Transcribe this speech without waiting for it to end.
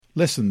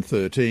Lesson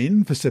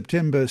 13 for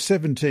September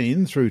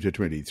 17 through to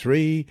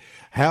 23,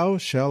 How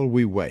Shall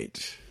We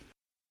Wait?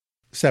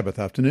 Sabbath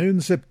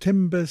afternoon,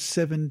 September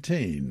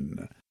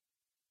 17.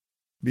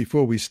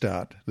 Before we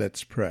start,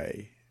 let's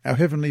pray. Our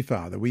Heavenly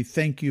Father, we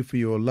thank you for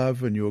your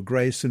love and your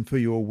grace and for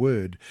your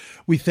word.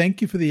 We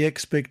thank you for the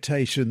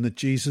expectation that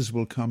Jesus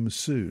will come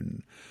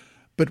soon.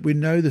 But we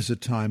know there's a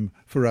time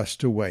for us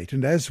to wait,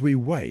 and as we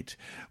wait,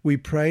 we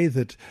pray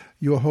that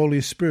your Holy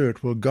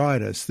Spirit will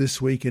guide us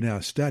this week in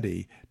our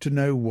study to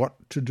know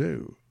what to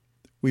do.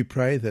 We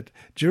pray that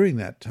during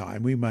that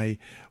time we may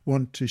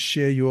want to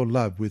share your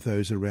love with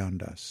those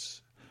around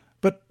us.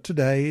 But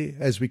today,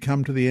 as we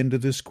come to the end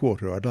of this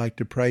quarter, I'd like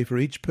to pray for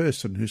each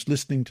person who's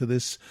listening to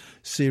this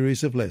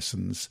series of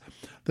lessons,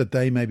 that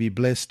they may be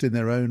blessed in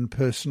their own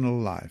personal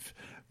life.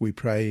 We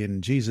pray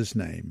in Jesus'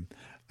 name.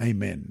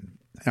 Amen.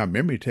 Our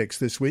memory text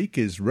this week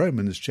is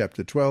Romans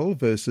chapter 12,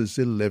 verses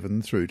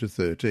 11 through to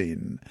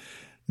 13.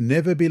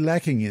 Never be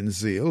lacking in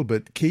zeal,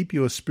 but keep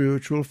your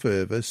spiritual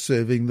fervor,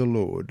 serving the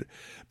Lord.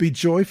 Be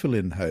joyful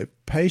in hope,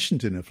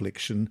 patient in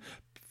affliction,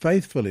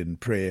 faithful in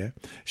prayer.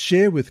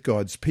 Share with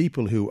God's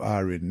people who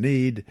are in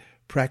need.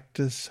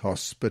 Practice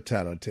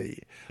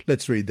hospitality.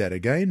 Let's read that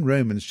again.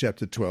 Romans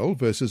chapter 12,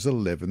 verses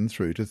 11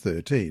 through to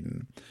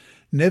 13.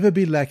 Never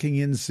be lacking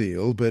in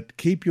zeal, but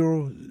keep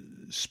your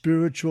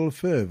spiritual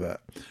fervor,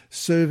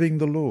 serving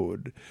the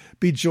Lord.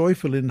 Be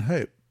joyful in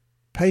hope,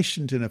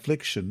 patient in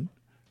affliction,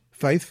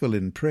 faithful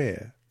in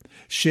prayer.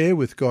 Share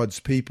with God's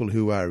people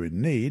who are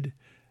in need.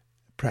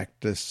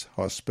 Practice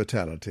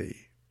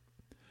hospitality.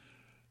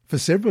 For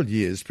several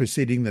years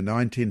preceding the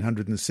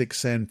 1906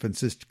 San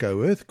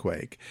Francisco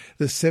earthquake,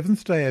 the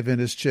Seventh-day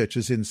Adventist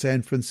churches in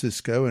San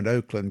Francisco and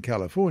Oakland,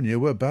 California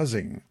were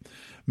buzzing.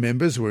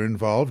 Members were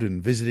involved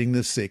in visiting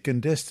the sick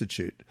and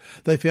destitute.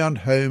 They found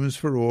homes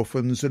for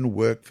orphans and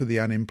work for the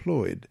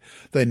unemployed.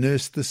 They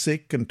nursed the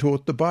sick and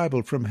taught the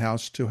Bible from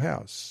house to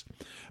house.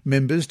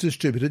 Members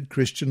distributed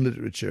Christian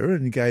literature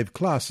and gave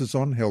classes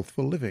on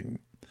healthful living.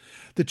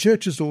 The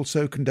churches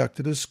also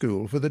conducted a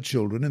school for the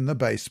children in the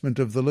basement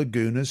of the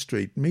Laguna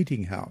Street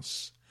Meeting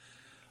House.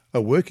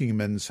 A working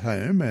men's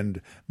home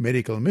and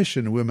medical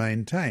mission were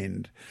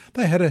maintained.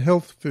 They had a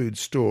health food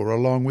store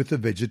along with a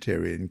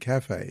vegetarian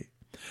cafe.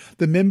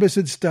 The members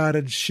had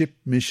started ship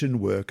mission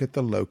work at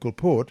the local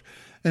port,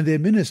 and their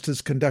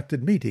ministers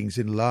conducted meetings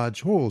in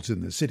large halls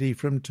in the city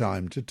from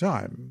time to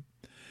time.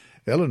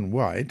 Ellen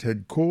White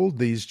had called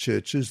these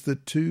churches the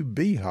two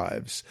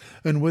beehives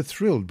and were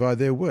thrilled by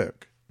their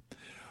work.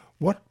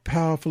 What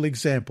powerful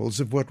examples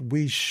of what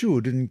we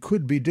should and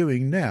could be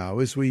doing now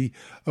as we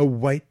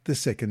await the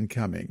second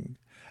coming.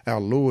 Our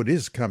Lord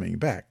is coming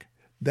back.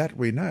 That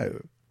we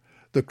know.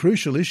 The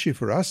crucial issue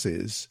for us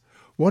is,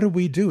 what are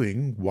we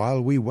doing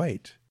while we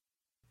wait?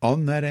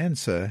 On that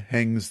answer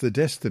hangs the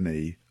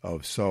destiny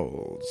of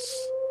souls.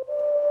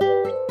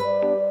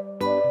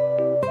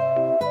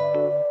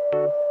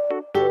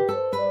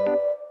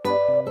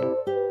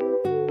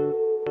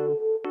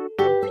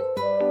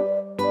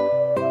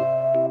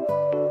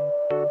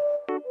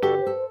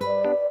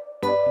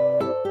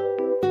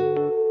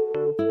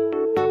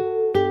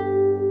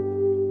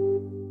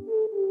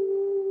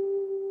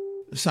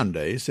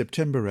 Sunday,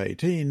 September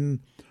 18,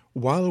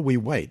 While We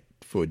Wait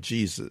for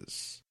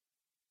Jesus.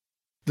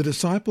 The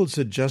disciples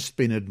had just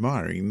been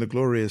admiring the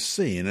glorious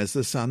scene as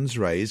the sun's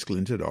rays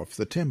glinted off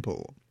the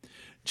temple.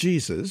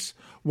 Jesus,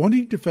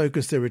 wanting to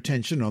focus their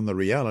attention on the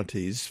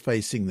realities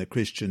facing the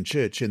Christian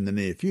church in the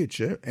near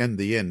future and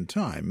the end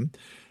time,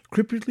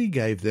 cryptically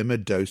gave them a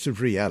dose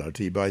of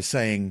reality by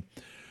saying,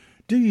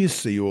 "Do you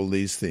see all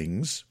these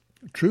things?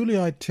 Truly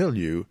I tell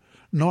you,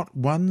 not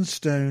one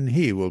stone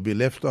here will be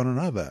left on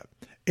another.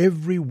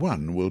 Every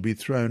one will be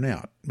thrown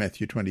out."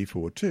 Matthew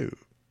 24:2.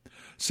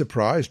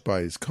 Surprised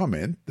by his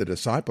comment, the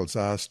disciples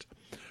asked,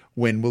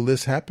 "When will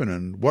this happen,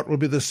 and what will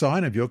be the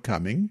sign of your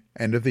coming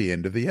and of the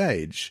end of the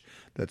age?"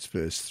 That's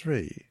verse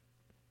 3.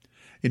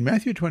 In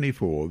Matthew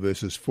 24,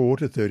 verses 4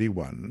 to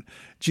 31,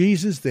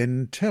 Jesus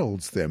then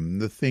tells them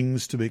the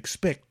things to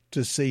expect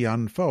to see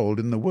unfold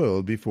in the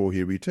world before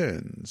he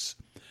returns.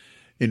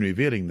 In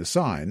revealing the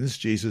signs,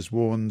 Jesus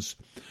warns,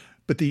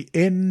 "But the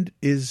end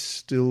is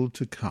still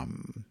to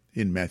come,"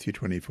 in Matthew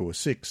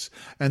 24:6,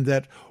 and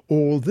that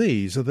all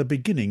these are the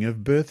beginning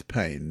of birth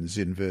pains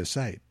in verse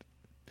 8.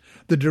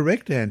 The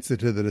direct answer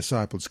to the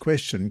disciples'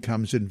 question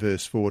comes in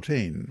verse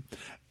 14,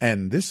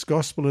 "And this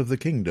gospel of the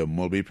kingdom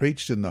will be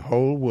preached in the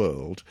whole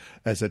world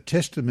as a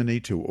testimony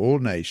to all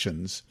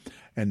nations,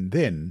 and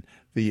then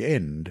the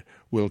end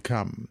will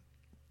come."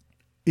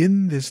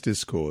 In this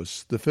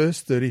discourse, the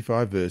first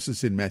 35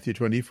 verses in Matthew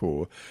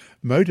 24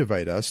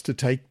 motivate us to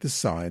take the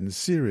signs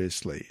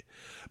seriously.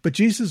 But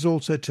Jesus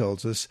also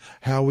tells us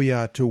how we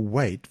are to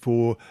wait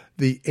for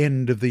the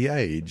end of the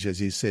age, as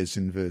he says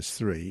in verse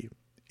 3.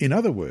 In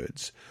other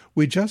words,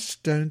 we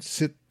just don't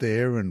sit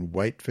there and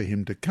wait for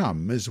him to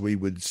come as we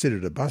would sit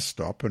at a bus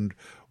stop and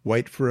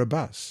wait for a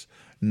bus.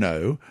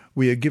 No,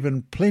 we are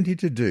given plenty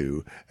to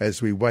do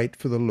as we wait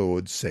for the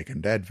Lord's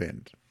second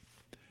advent.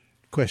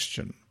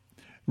 Question: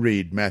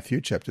 Read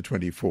Matthew chapter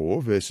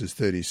 24, verses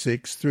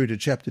 36 through to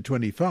chapter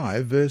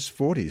 25, verse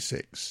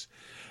 46.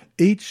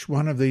 Each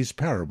one of these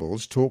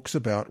parables talks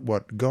about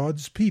what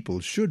God's people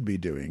should be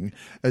doing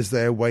as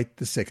they await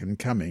the second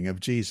coming of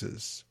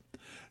Jesus.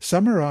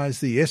 Summarize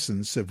the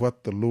essence of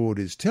what the Lord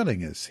is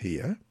telling us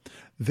here.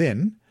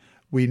 Then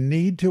we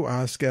need to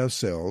ask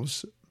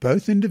ourselves,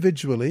 both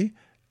individually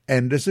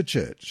and as a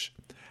church,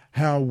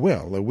 how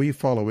well are we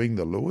following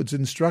the Lord's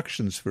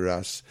instructions for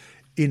us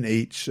in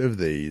each of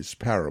these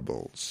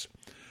parables?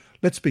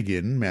 Let's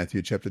begin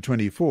Matthew chapter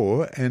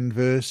 24 and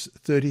verse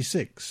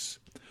 36.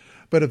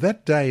 But of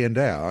that day and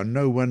hour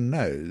no one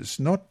knows,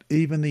 not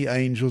even the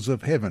angels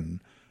of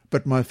heaven,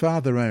 but my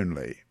Father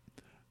only.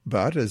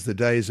 But as the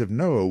days of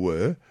Noah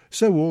were,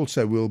 so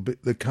also will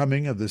the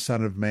coming of the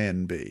Son of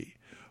Man be.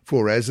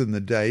 For as in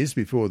the days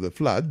before the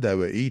flood they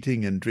were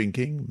eating and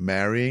drinking,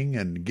 marrying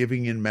and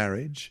giving in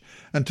marriage,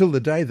 until the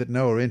day that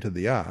Noah entered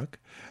the ark,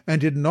 and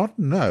did not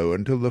know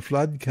until the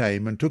flood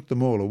came and took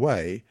them all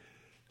away,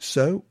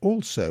 so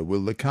also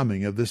will the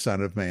coming of the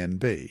Son of Man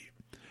be.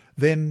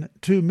 Then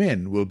 2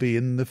 men will be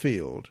in the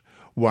field,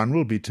 one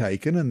will be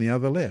taken and the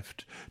other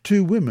left.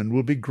 2 women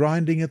will be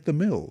grinding at the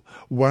mill,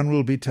 one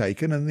will be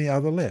taken and the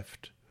other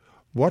left.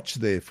 Watch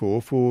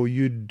therefore, for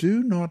you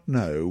do not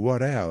know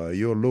what hour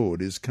your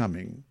Lord is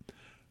coming.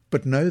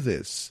 But know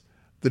this,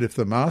 that if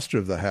the master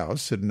of the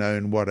house had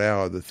known what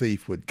hour the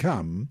thief would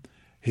come,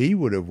 he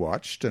would have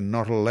watched and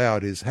not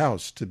allowed his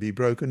house to be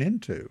broken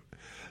into.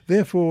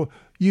 Therefore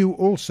you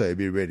also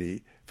be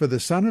ready, for the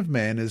Son of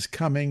Man is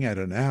coming at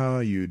an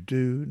hour you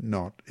do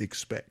not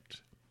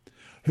expect.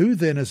 Who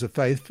then is a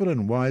faithful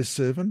and wise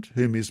servant,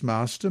 whom his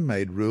master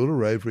made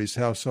ruler over his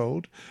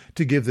household,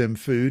 to give them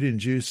food in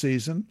due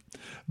season?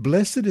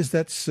 Blessed is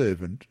that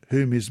servant,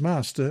 whom his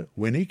master,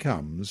 when he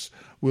comes,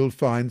 will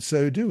find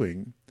so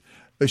doing.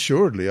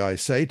 Assuredly I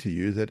say to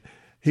you that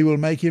he will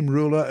make him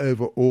ruler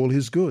over all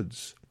his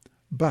goods.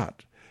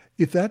 But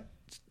if that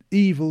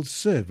evil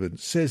servant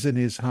says in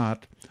his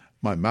heart,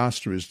 my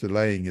master is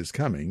delaying his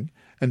coming,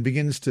 and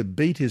begins to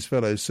beat his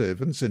fellow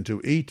servants and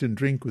to eat and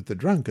drink with the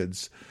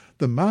drunkards,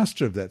 the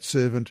master of that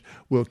servant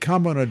will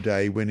come on a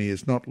day when he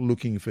is not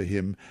looking for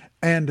him,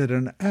 and at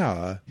an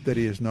hour that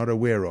he is not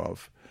aware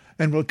of,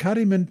 and will cut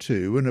him in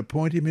two and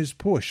appoint him his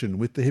portion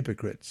with the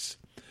hypocrites.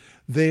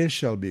 There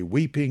shall be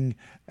weeping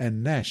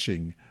and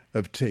gnashing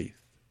of teeth.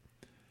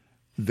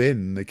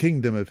 Then the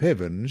kingdom of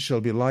heaven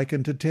shall be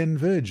likened to 10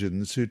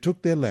 virgins who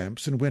took their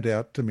lamps and went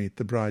out to meet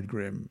the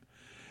bridegroom.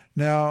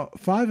 Now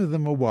 5 of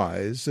them were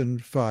wise,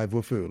 and 5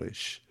 were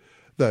foolish.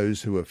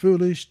 Those who were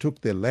foolish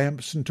took their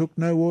lamps and took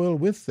no oil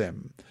with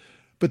them.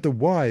 But the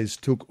wise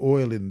took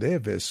oil in their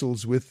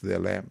vessels with their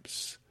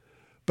lamps.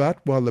 But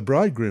while the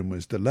bridegroom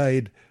was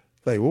delayed,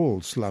 they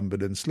all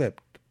slumbered and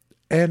slept.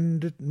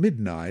 And at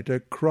midnight a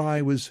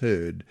cry was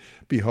heard,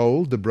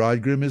 Behold, the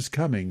bridegroom is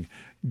coming.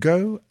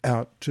 Go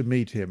out to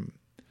meet him.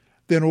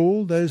 Then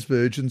all those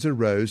virgins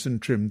arose and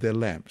trimmed their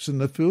lamps. And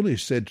the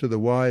foolish said to the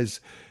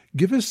wise,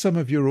 Give us some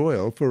of your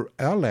oil, for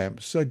our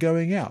lamps are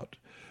going out.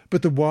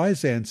 But the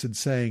wise answered,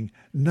 saying,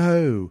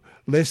 No,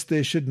 lest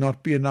there should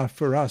not be enough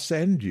for us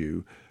and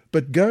you,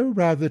 but go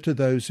rather to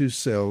those who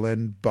sell,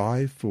 and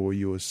buy for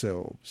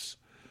yourselves.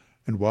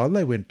 And while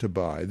they went to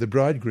buy, the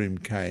bridegroom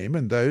came,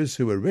 and those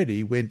who were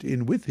ready went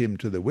in with him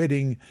to the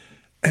wedding,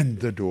 and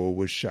the door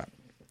was shut.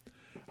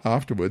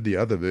 Afterward the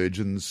other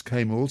virgins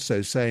came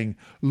also, saying,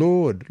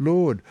 Lord,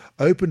 Lord,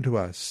 open to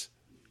us.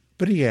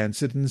 But he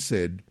answered and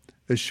said,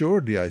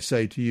 Assuredly I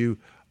say to you,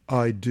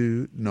 I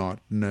do not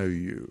know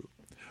you.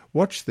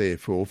 Watch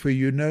therefore, for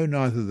you know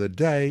neither the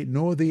day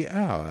nor the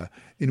hour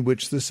in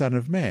which the Son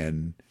of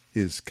Man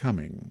is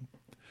coming.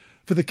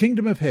 For the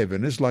kingdom of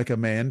heaven is like a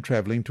man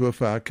travelling to a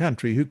far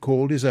country, who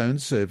called his own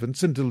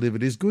servants and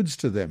delivered his goods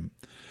to them.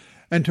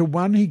 And to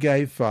one he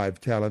gave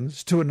 5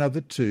 talents, to another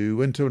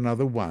 2, and to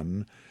another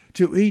 1,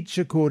 to each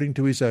according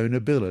to his own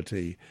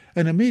ability,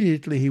 and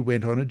immediately he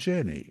went on a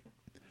journey.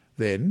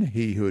 Then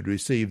he who had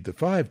received the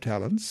 5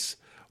 talents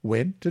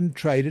went and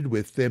traded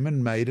with them,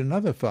 and made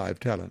another 5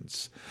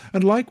 talents.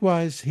 And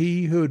likewise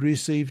he who had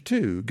received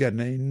 2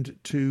 gained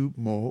 2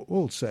 more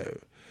also.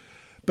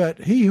 But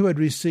he who had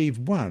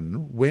received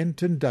 1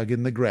 went and dug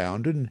in the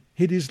ground, and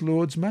hid his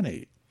lord's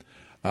money.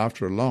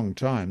 After a long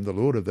time the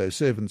lord of those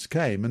servants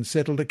came, and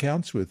settled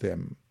accounts with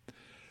them.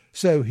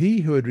 So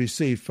he who had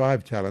received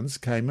 5 talents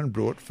came and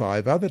brought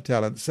 5 other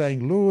talents,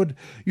 saying, Lord,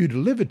 you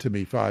delivered to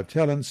me 5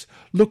 talents.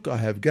 Look, I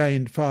have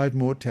gained 5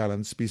 more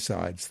talents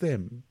besides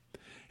them.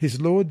 His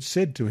lord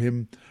said to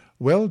him,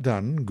 Well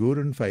done, good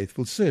and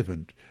faithful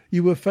servant.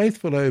 You were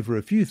faithful over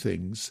a few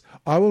things.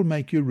 I will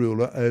make you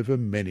ruler over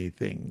many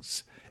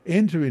things.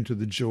 Enter into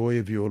the joy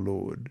of your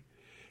Lord.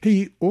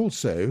 He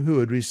also, who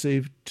had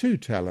received 2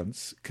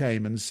 talents,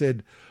 came and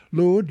said,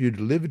 Lord, you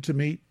delivered to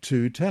me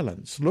 2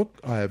 talents. Look,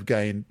 I have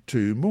gained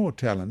 2 more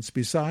talents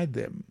beside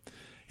them.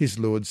 His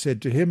lord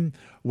said to him,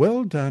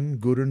 Well done,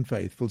 good and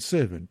faithful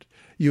servant.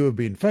 You have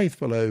been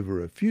faithful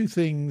over a few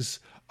things.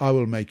 I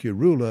will make you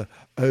ruler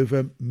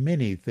over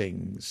many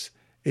things.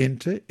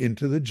 Enter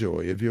into the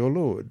joy of your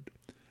Lord.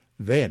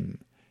 Then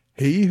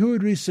He who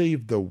had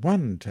received the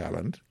 1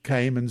 talent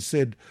came and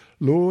said,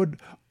 Lord,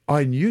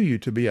 I knew you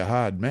to be a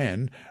hard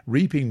man,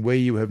 reaping where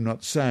you have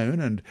not sown,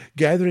 and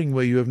gathering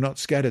where you have not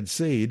scattered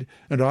seed,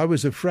 and I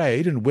was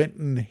afraid, and went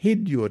and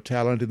hid your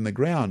talent in the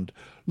ground.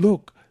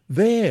 Look,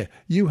 there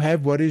you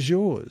have what is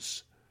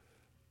yours.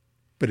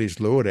 But his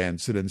Lord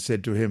answered and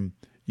said to him,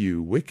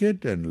 You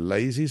wicked and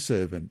lazy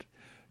servant,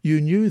 you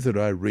knew that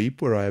I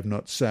reap where I have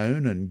not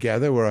sown, and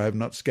gather where I have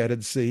not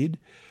scattered seed.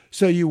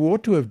 So you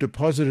ought to have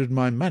deposited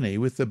my money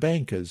with the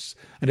bankers,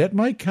 and at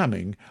my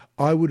coming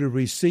I would have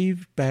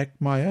received back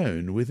my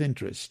own with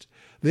interest.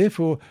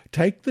 Therefore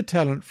take the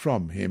talent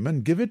from him,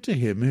 and give it to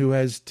him who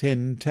has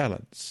 10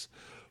 talents.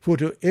 For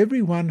to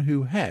every one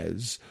who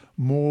has,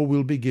 more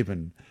will be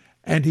given,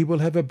 and he will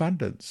have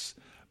abundance.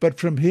 But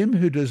from him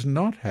who does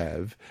not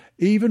have,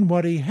 even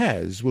what he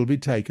has will be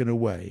taken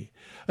away.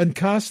 And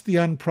cast the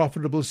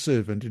unprofitable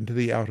servant into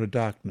the outer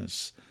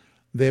darkness.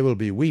 There will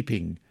be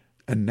weeping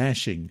and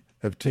gnashing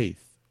of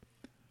teeth.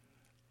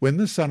 When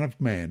the Son of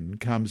Man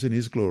comes in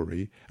his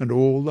glory, and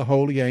all the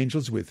holy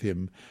angels with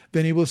him,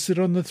 then he will sit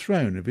on the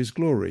throne of his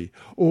glory.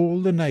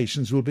 All the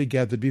nations will be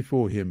gathered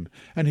before him,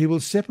 and he will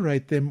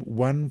separate them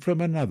one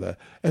from another,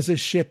 as a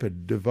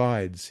shepherd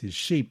divides his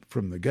sheep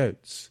from the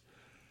goats.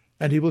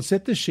 And he will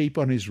set the sheep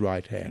on his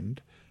right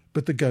hand,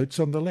 but the goats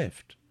on the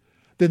left.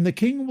 Then the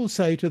king will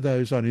say to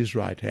those on his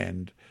right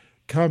hand,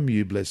 Come,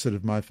 you blessed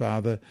of my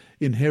Father,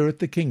 inherit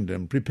the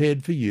kingdom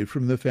prepared for you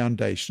from the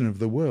foundation of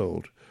the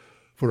world.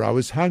 For I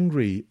was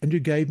hungry, and you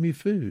gave me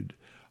food.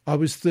 I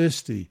was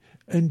thirsty,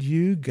 and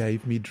you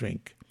gave me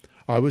drink.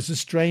 I was a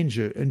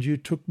stranger, and you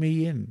took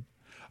me in.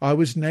 I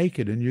was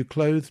naked, and you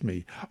clothed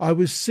me. I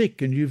was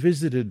sick, and you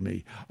visited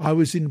me. I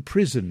was in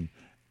prison,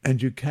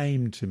 and you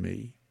came to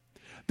me.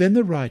 Then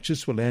the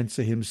righteous will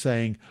answer him,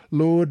 saying,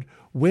 Lord,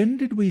 when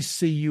did we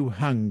see you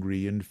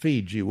hungry and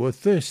feed you, or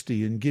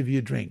thirsty and give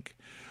you drink?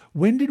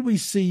 When did we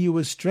see you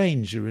a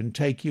stranger and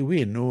take you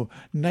in, or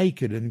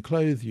naked and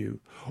clothe you?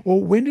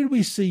 Or when did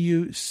we see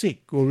you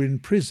sick or in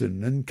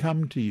prison and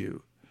come to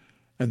you?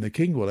 And the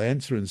king will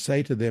answer and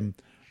say to them,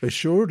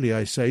 Assuredly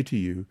I say to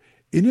you,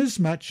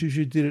 inasmuch as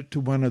you did it to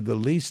one of the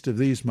least of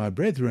these my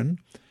brethren,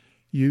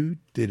 you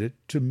did it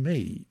to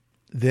me.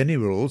 Then he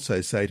will also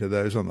say to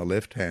those on the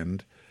left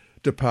hand,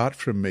 Depart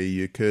from me,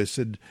 you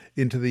cursed,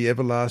 into the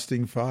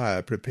everlasting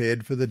fire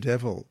prepared for the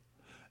devil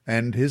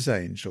and his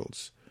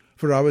angels.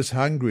 For I was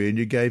hungry, and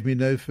you gave me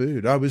no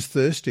food. I was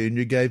thirsty, and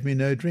you gave me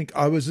no drink.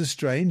 I was a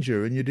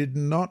stranger, and you did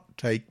not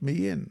take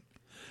me in.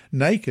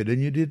 Naked,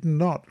 and you did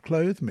not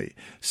clothe me.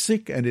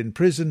 Sick and in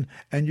prison,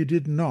 and you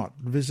did not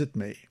visit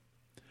me.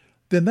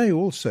 Then they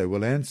also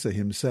will answer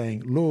him,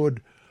 saying,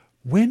 Lord,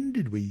 when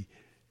did we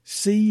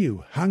see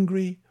you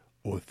hungry,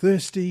 or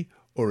thirsty,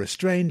 or a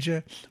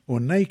stranger, or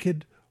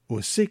naked,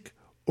 or sick,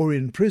 or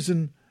in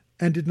prison,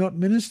 and did not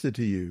minister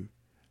to you?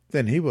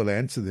 Then he will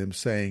answer them,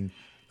 saying,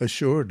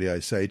 Assuredly I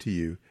say to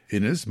you,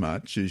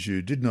 inasmuch as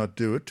you did not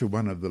do it to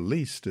one of the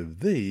least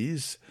of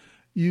these,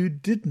 you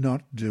did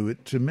not do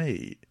it to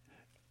me.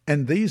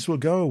 And these will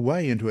go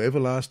away into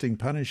everlasting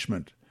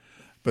punishment,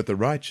 but the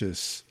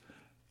righteous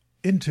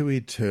into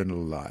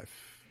eternal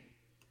life.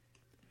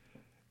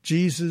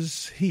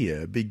 Jesus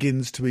here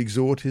begins to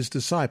exhort his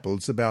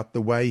disciples about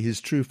the way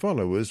his true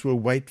followers will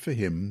wait for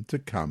him to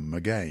come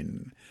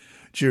again.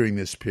 During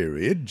this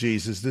period,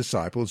 Jesus'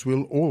 disciples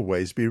will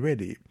always be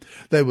ready.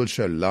 They will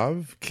show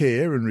love,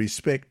 care, and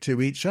respect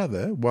to each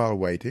other while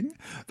waiting.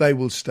 They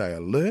will stay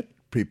alert,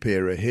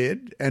 prepare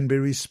ahead, and be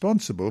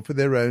responsible for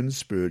their own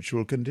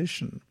spiritual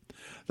condition.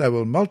 They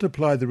will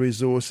multiply the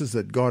resources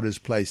that God has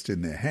placed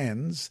in their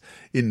hands,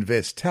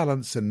 invest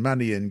talents and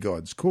money in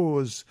God's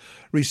cause,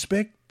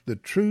 respect the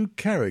true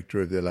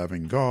character of their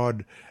loving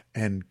God,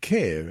 and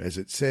care, as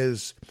it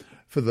says,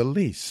 for the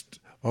least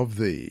of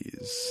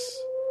these.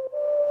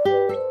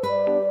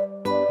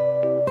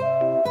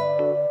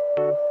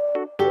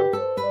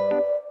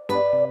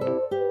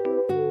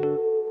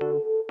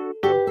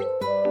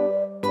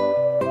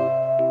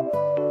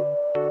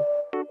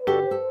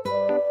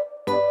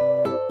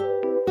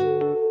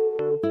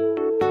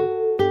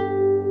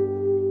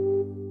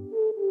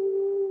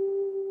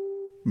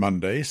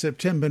 Monday,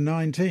 September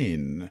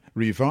 19.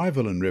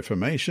 Revival and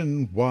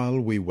Reformation while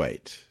we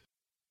wait.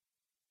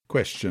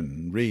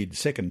 Question. Read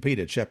 2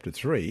 Peter chapter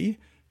 3.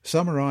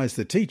 Summarise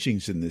the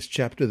teachings in this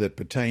chapter that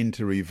pertain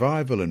to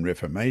revival and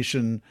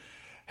reformation.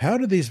 How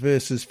do these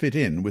verses fit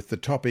in with the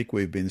topic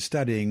we've been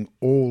studying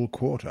all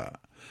quarter?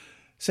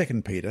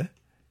 2 Peter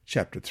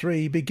chapter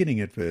 3, beginning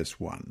at verse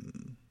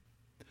 1.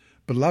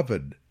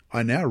 Beloved,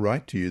 I now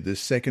write to you this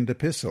second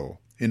epistle,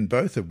 in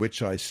both of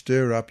which I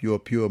stir up your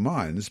pure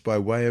minds by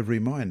way of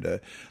reminder,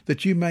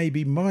 that you may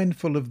be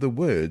mindful of the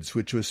words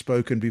which were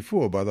spoken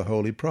before by the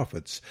holy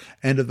prophets,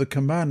 and of the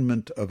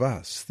commandment of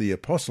us, the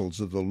apostles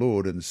of the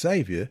Lord and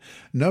Saviour,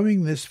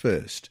 knowing this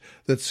first,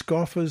 that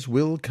scoffers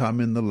will come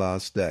in the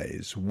last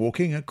days,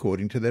 walking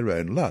according to their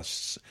own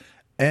lusts,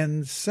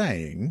 and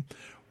saying,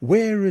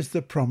 Where is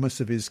the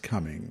promise of his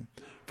coming?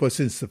 For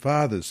since the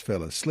fathers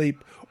fell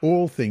asleep,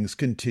 all things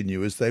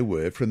continue as they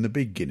were from the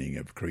beginning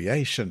of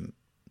creation.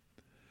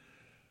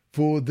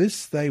 For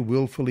this they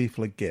wilfully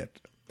forget,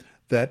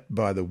 that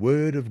by the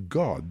word of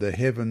God the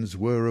heavens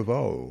were of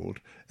old,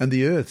 and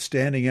the earth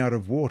standing out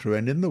of water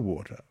and in the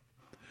water,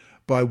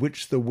 by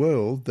which the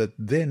world that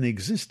then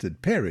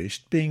existed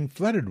perished, being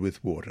flooded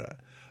with water.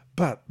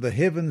 But the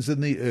heavens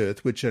and the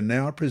earth, which are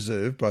now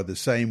preserved by the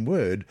same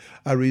word,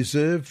 are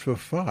reserved for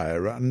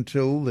fire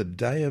until the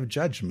day of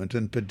judgment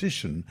and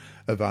perdition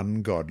of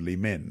ungodly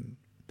men.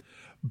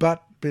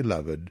 But,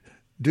 beloved,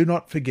 do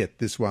not forget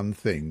this one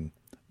thing,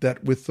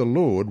 that with the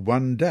Lord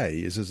 1 day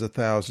is as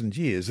 1,000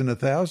 years, and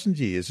 1,000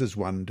 years as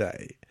 1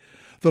 day.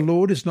 The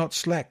Lord is not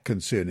slack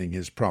concerning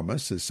his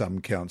promise, as some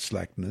count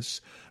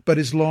slackness, but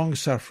is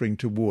long-suffering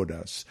toward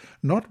us,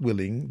 not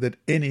willing that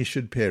any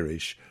should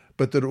perish,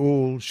 but that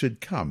all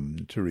should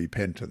come to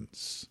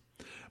repentance.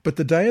 But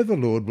the day of the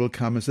Lord will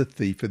come as a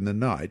thief in the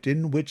night,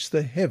 in which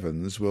the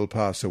heavens will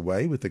pass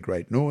away with a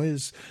great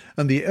noise,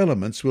 and the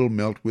elements will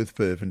melt with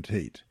fervent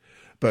heat.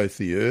 Both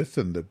the earth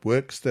and the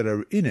works that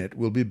are in it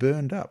will be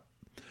burned up.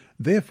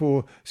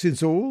 Therefore,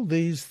 since all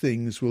these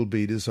things will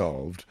be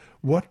dissolved,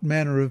 what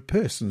manner of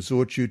persons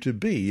ought you to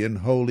be in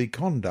holy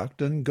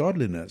conduct and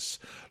godliness,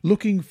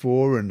 looking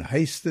for and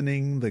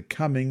hastening the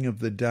coming of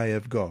the day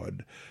of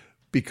God,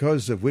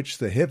 because of which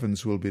the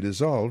heavens will be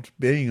dissolved,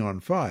 being on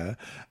fire,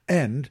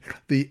 and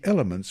the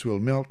elements will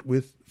melt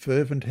with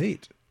fervent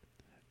heat?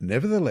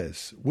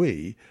 Nevertheless,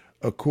 we,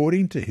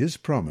 according to his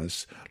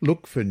promise,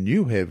 look for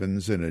new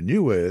heavens and a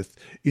new earth,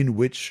 in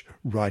which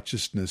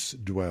righteousness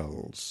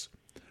dwells.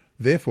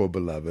 Therefore,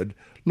 beloved,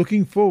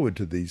 looking forward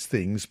to these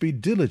things, be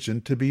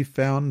diligent to be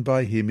found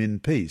by him in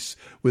peace,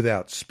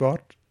 without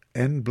spot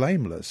and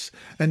blameless,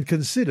 and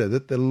consider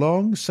that the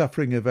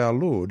long-suffering of our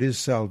Lord is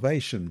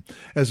salvation,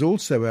 as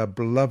also our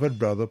beloved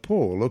brother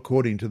Paul,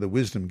 according to the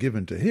wisdom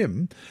given to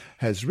him,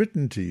 has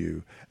written to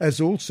you,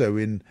 as also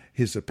in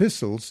his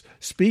epistles,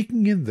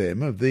 speaking in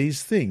them of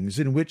these things,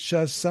 in which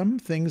are some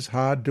things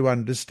hard to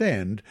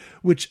understand,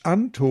 which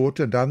untaught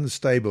and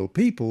unstable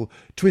people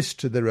twist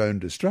to their own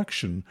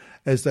destruction,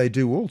 as they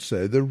do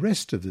also the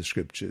rest of the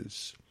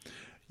Scriptures.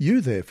 You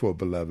therefore,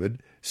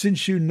 beloved,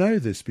 since you know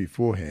this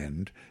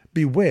beforehand,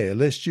 beware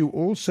lest you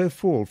also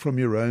fall from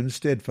your own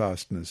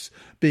steadfastness,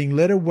 being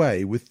led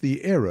away with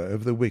the error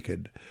of the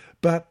wicked,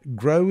 but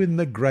grow in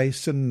the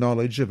grace and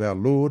knowledge of our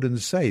Lord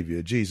and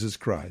Saviour Jesus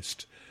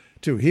Christ.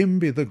 To him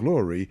be the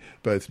glory,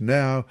 both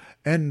now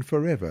and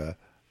forever.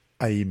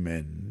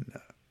 Amen.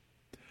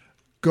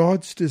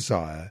 God's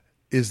desire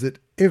is that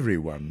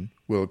everyone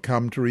will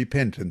come to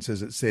repentance,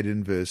 as it said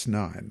in verse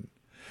 9.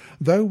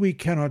 Though we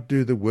cannot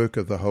do the work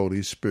of the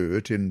Holy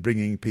Spirit in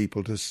bringing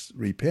people to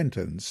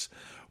repentance,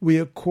 we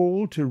are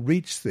called to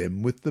reach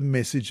them with the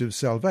message of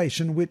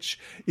salvation, which,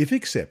 if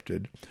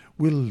accepted,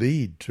 will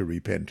lead to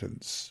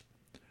repentance.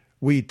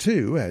 We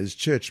too, as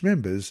church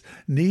members,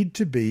 need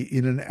to be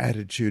in an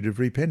attitude of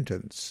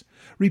repentance.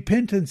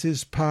 Repentance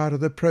is part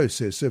of the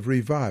process of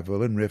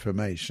revival and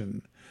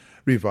reformation.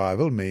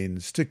 Revival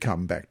means to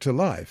come back to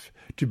life,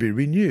 to be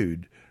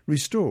renewed,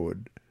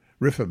 restored.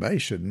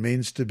 Reformation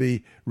means to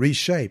be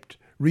reshaped,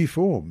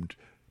 reformed,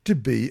 to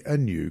be a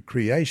new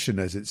creation,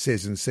 as it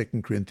says in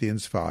 2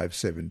 Corinthians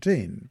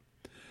 5:17.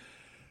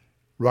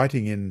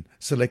 Writing in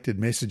Selected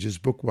Messages,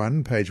 Book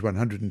 1, page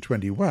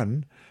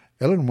 121,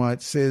 Ellen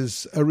White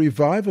says, "A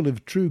revival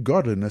of true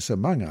godliness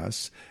among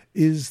us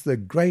is the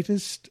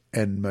greatest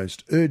and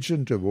most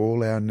urgent of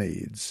all our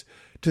needs.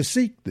 To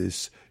seek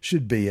this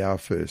should be our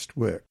first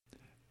work."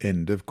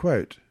 End of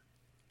quote.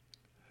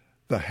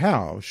 The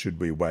how should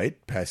we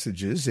wait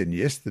passages in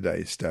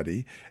yesterday's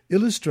study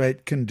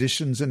illustrate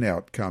conditions and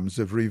outcomes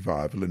of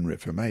revival and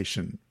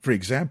reformation. For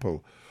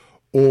example,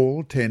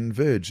 all 10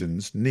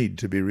 virgins need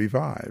to be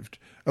revived,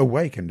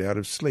 awakened out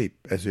of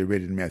sleep, as we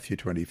read in Matthew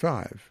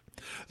 25.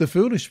 The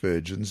foolish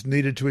virgins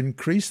needed to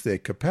increase their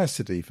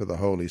capacity for the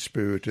Holy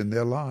Spirit in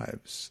their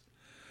lives.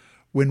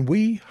 When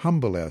we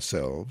humble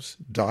ourselves,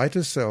 die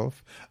to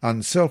self,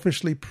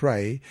 unselfishly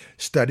pray,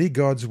 study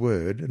God's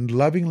Word, and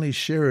lovingly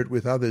share it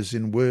with others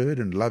in word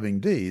and loving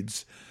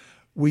deeds,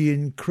 we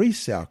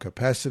increase our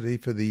capacity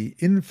for the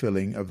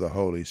infilling of the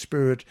Holy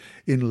Spirit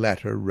in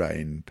latter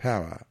rain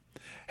power.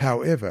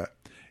 However,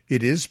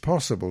 it is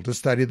possible to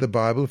study the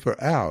Bible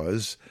for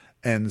hours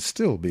and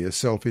still be a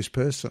selfish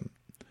person.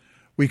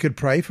 We could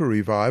pray for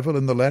revival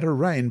in the latter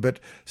rain,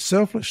 but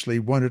selfishly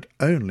want it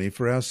only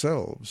for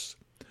ourselves.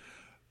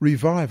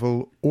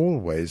 Revival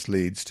always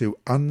leads to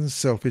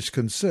unselfish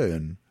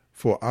concern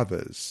for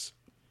others.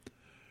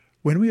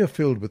 When we are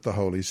filled with the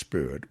Holy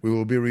Spirit, we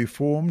will be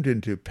reformed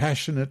into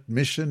passionate,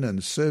 mission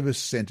and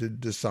service-centered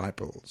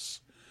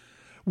disciples.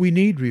 We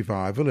need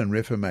revival and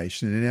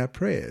reformation in our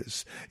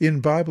prayers,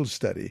 in Bible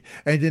study,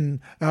 and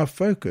in our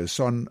focus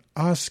on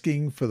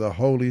asking for the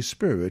Holy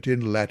Spirit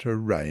in latter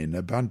rain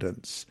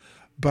abundance.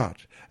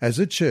 But, as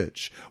a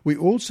church, we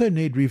also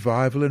need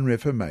revival and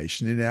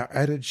reformation in our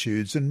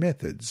attitudes and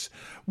methods.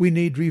 We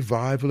need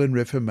revival and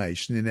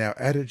reformation in our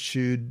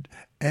attitude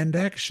and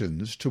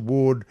actions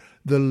toward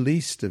the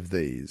least of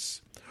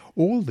these.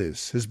 All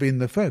this has been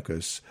the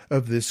focus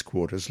of this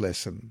quarter's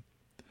lesson.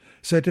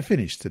 So to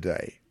finish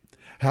today,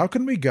 How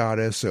can we guard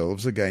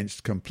ourselves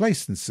against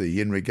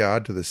complacency in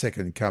regard to the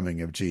second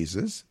coming of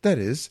Jesus? That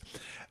is,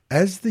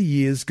 as the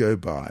years go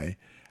by,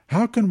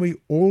 how can we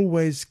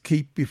always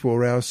keep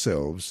before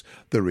ourselves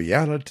the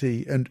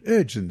reality and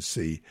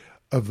urgency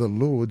of the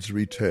Lord's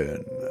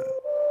return?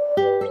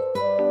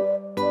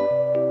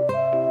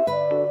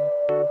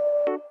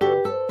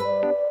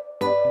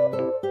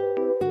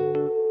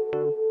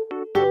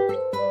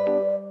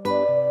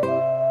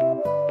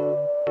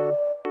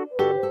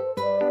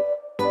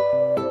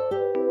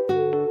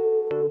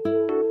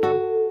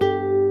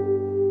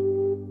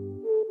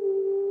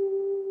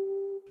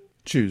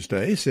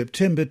 Tuesday,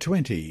 September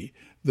 20.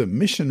 The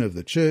mission of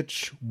the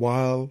Church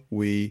while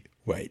we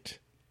wait.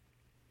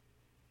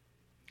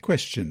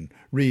 Question.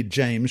 Read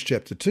James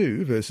chapter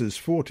 2, verses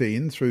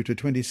 14 through to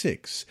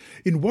 26.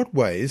 In what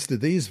ways do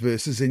these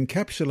verses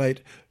encapsulate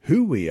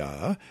who we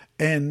are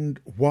and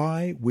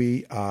why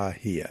we are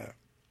here?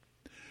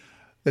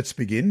 Let's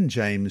begin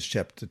James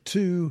chapter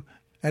 2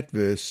 at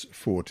verse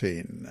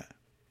 14.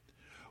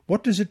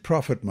 What does it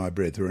profit, my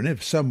brethren,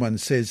 if someone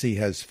says he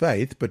has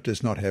faith but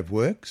does not have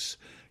works?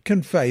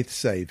 Can faith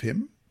save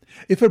him?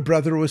 If a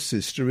brother or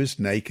sister is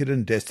naked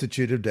and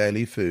destitute of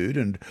daily food,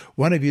 and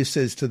one of you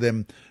says to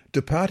them,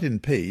 "Depart in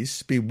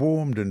peace, be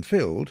warmed and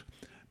filled,"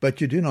 but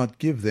you do not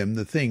give them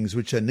the things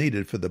which are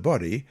needed for the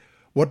body,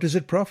 what does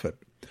it profit?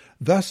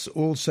 Thus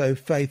also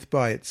faith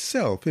by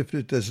itself, if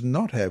it does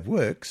not have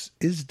works,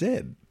 is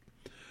dead.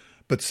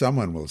 But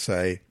someone will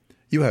say,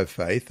 "You have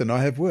faith, and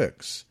I have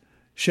works.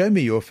 Show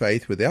me your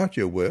faith without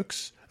your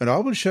works, and I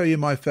will show you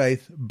my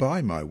faith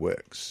by my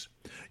works.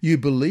 You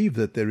believe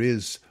that there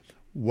is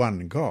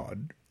one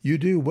God. You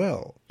do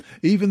well.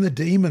 Even the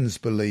demons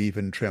believe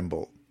and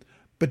tremble.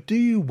 But do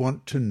you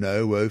want to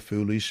know, O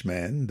foolish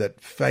man,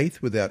 that faith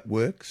without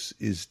works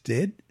is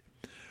dead?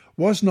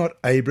 Was not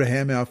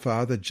Abraham our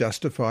father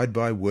justified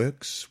by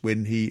works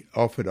when he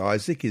offered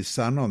Isaac his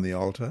son on the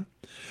altar?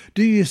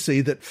 Do you see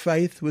that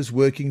faith was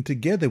working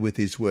together with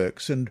his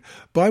works, and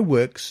by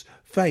works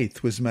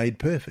faith was made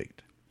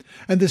perfect?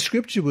 And the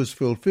scripture was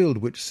fulfilled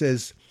which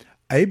says,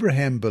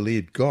 Abraham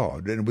believed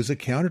God, and it was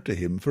accounted to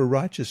him for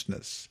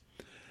righteousness.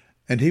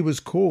 And he was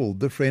called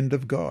the friend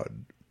of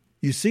God.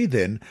 You see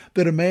then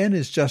that a man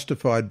is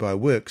justified by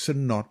works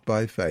and not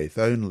by faith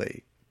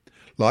only.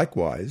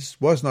 Likewise,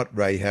 was not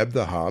Rahab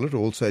the harlot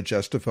also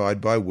justified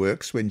by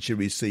works when she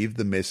received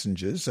the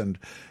messengers and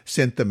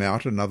sent them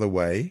out another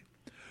way?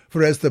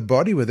 For as the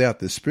body without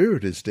the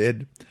spirit is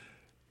dead,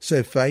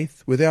 so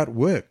faith without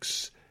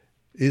works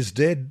is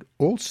dead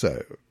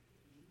also.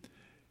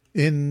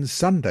 In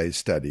Sunday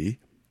study,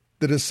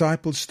 the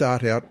disciples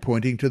start out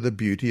pointing to the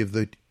beauty of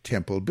the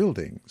temple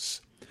buildings.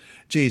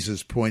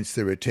 Jesus points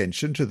their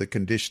attention to the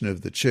condition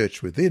of the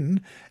church within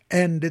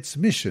and its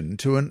mission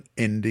to an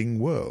ending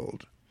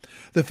world.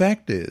 The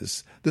fact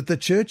is that the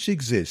church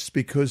exists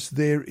because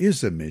there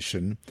is a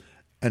mission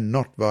and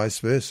not vice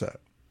versa.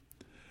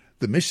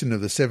 The mission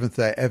of the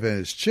Seventh-day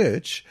Adventist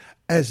Church,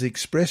 as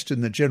expressed in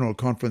the General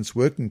Conference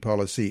Working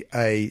Policy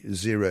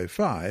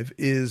A05,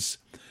 is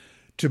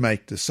to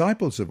make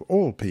disciples of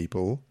all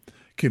people,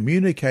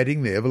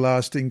 communicating the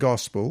everlasting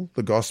gospel,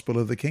 the gospel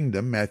of the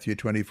kingdom, Matthew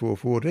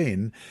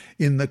 24:14,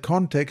 in the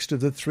context of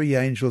the three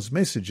angels'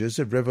 messages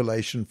of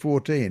Revelation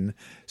 14,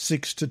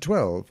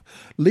 6-12,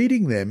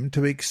 leading them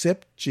to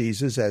accept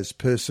Jesus as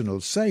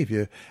personal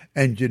Saviour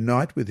and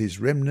unite with his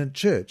remnant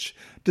church,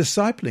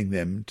 discipling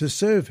them to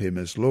serve him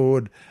as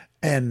Lord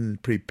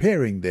and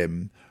preparing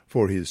them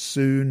for his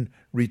soon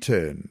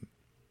return.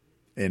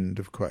 End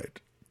of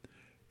quote.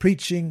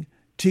 Preaching,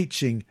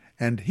 teaching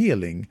and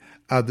healing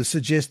are the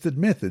suggested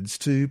methods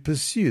to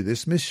pursue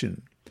this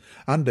mission.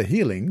 Under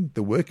healing,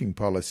 the working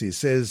policy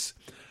says,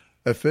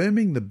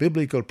 affirming the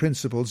biblical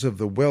principles of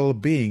the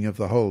well-being of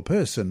the whole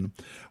person,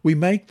 we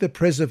make the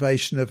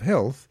preservation of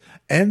health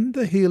and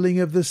the healing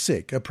of the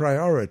sick a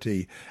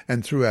priority,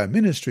 and through our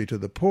ministry to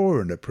the poor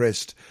and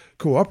oppressed,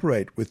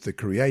 cooperate with the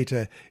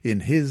Creator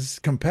in his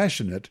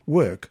compassionate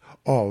work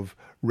of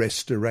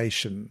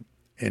restoration.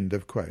 End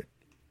of quote.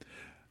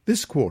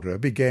 This quarter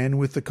began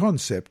with the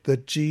concept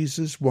that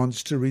Jesus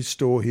wants to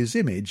restore his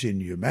image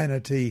in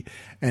humanity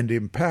and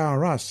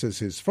empower us as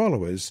his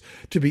followers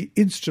to be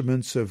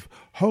instruments of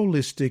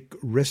holistic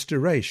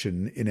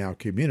restoration in our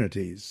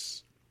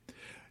communities.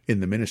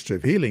 In the Ministry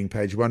of Healing,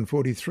 page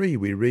 143,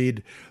 we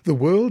read, "The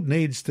world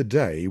needs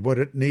today what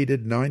it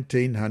needed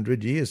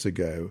 1900 years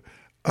ago,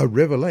 a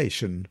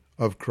revelation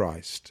of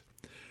Christ.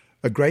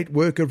 A great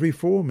work of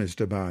reform is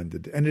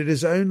demanded, and it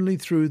is only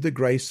through the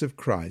grace of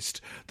Christ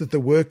that the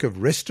work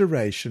of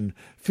restoration,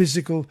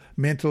 physical,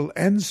 mental,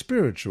 and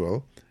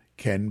spiritual,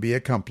 can be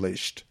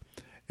accomplished."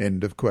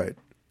 End of quote.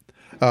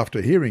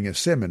 After hearing a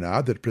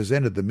seminar that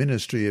presented the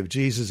ministry of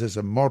Jesus as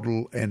a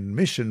model and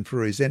mission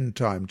for his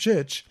end-time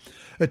church,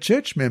 a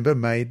church member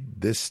made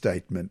this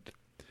statement: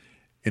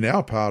 "In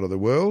our part of the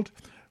world,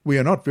 we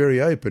are not very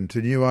open to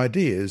new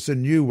ideas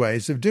and new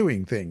ways of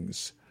doing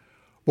things.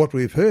 What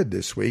we've heard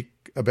this week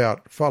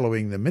about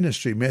following the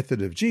ministry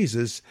method of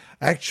Jesus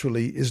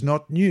actually is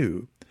not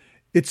new.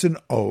 It's an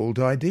old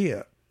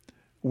idea.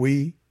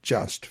 We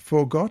just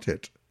forgot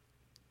it.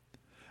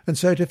 And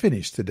so to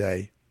finish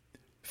today,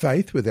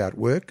 faith without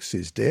works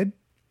is dead.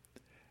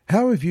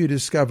 How have you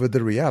discovered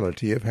the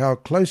reality of how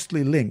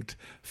closely linked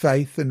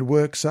faith and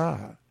works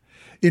are?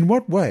 In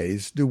what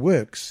ways do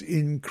works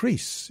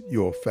increase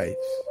your faith?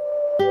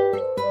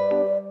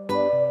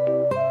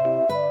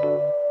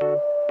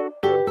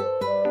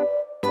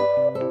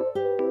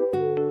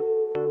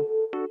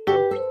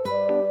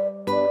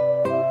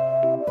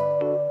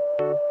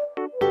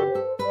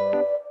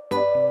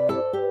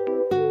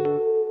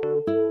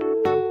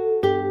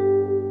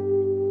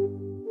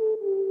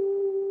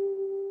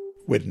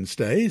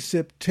 Wednesday,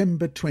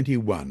 September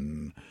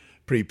 21.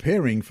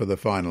 Preparing for the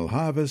final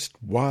harvest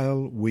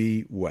while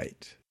we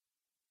wait.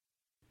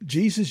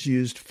 Jesus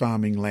used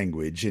farming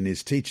language in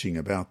his teaching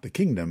about the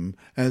kingdom,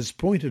 as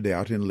pointed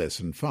out in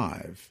Lesson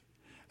 5.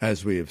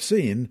 As we have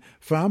seen,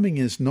 farming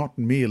is not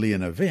merely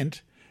an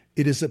event,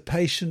 it is a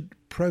patient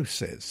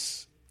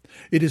process.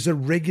 It is a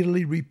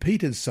regularly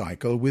repeated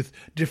cycle with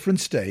different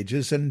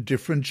stages and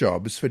different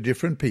jobs for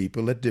different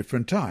people at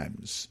different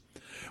times.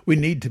 We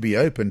need to be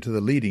open to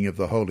the leading of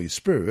the Holy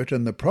Spirit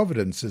and the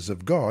providences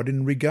of God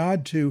in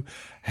regard to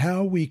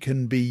how we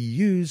can be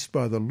used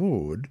by the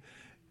Lord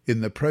in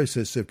the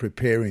process of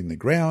preparing the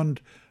ground,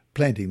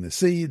 planting the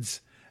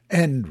seeds,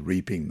 and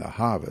reaping the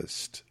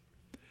harvest.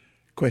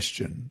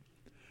 Question.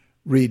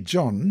 Read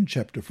John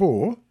chapter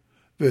 4,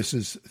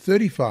 verses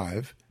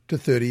 35 to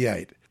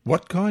 38.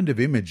 What kind of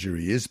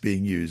imagery is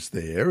being used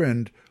there,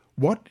 and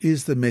what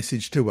is the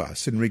message to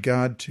us in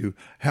regard to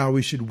how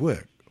we should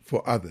work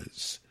for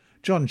others?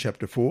 John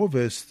chapter 4,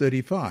 verse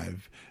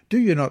 35. Do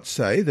you not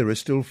say, there are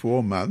still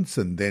 4 months,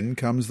 and then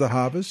comes the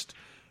harvest?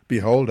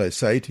 Behold, I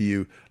say to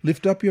you,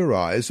 lift up your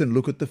eyes and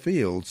look at the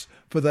fields,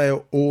 for they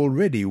are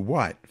already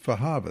white for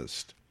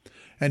harvest.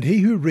 And he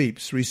who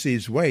reaps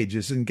receives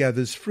wages and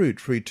gathers fruit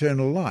for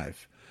eternal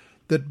life,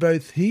 that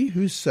both he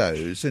who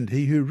sows and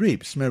he who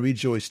reaps may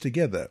rejoice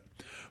together.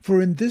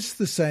 For in this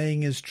the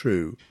saying is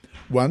true,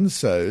 one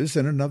sows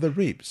and another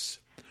reaps.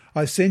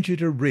 I sent you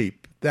to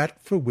reap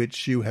that for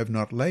which you have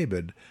not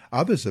laboured.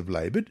 Others have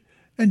laboured,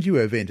 and you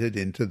have entered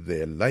into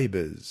their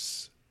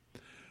labours.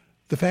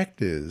 The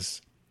fact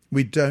is,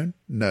 we don't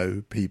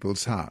know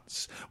people's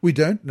hearts. We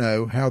don't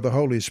know how the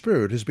Holy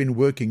Spirit has been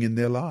working in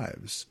their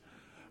lives.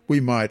 We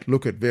might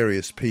look at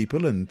various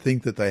people and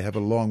think that they have a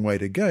long way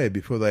to go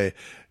before they're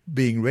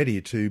being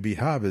ready to be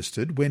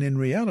harvested, when in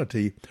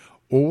reality,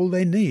 all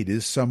they need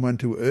is someone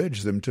to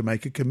urge them to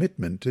make a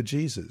commitment to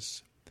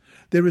Jesus.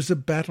 There is a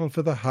battle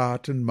for the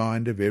heart and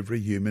mind of every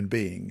human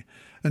being,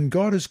 and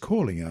God is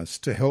calling us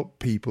to help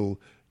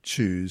people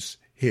choose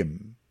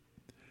Him.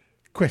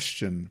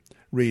 Question.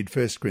 Read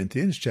 1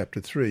 Corinthians chapter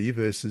 3,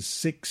 verses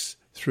 6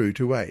 through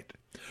to 8.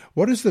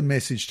 What is the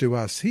message to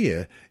us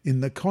here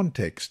in the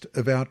context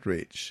of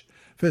outreach?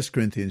 1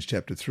 Corinthians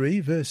chapter 3,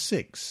 verse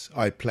 6.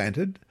 I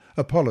planted,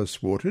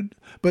 Apollos watered,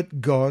 but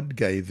God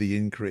gave the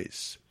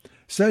increase.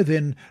 So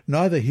then,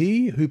 neither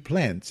he who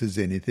plants is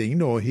anything,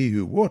 nor he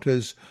who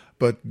waters,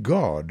 but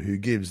God who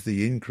gives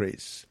the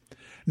increase.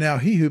 Now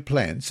he who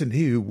plants and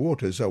he who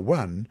waters are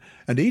one,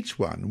 and each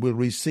one will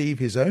receive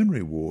his own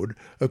reward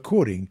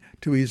according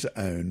to his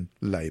own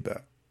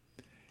labour.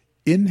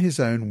 In his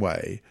own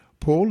way,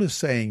 Paul is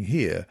saying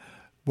here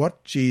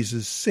what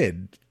Jesus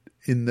said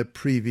in the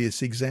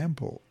previous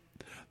example.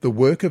 The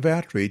work of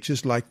outreach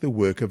is like the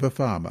work of a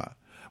farmer.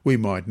 We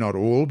might not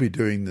all be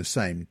doing the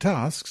same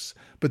tasks,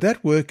 but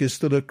that work is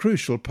still a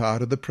crucial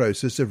part of the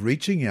process of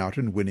reaching out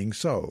and winning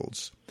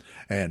souls.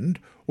 And,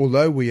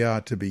 although we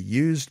are to be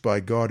used by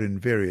God in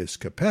various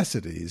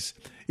capacities,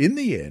 in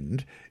the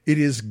end, it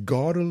is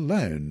God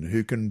alone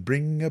who can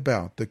bring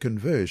about the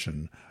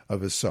conversion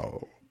of a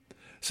soul.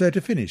 So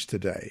to finish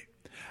today,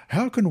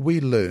 how can we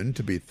learn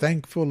to be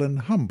thankful and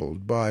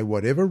humbled by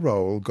whatever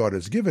role God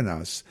has given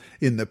us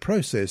in the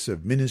process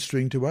of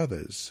ministering to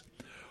others?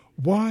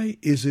 Why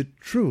is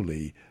it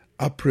truly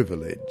a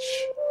privilege?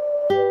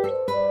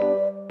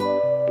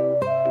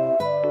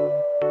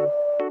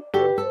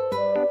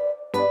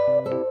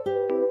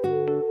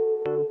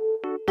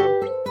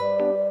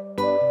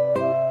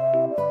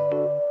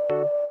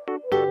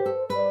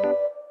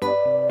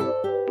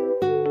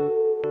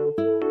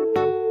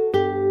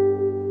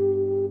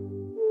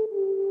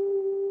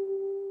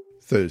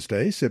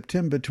 Thursday,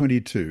 September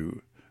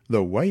 22.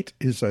 The Wait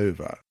is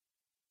Over.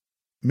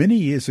 Many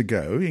years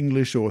ago,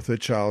 English author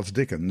Charles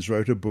Dickens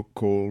wrote a book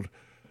called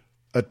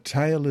A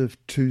Tale of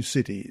Two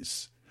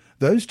Cities.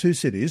 Those two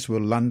cities were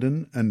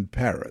London and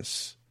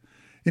Paris.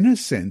 In a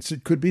sense,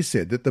 it could be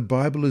said that the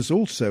Bible is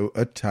also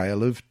a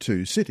tale of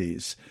two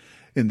cities.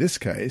 In this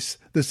case,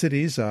 the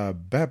cities are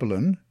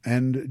Babylon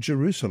and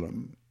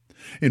Jerusalem.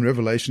 In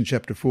Revelation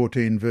chapter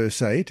 14,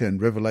 verse 8,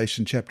 and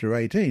Revelation chapter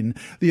 18,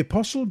 the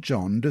Apostle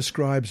John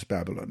describes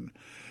Babylon.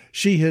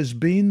 She has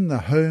been the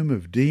home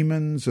of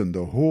demons and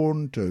the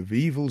haunt of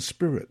evil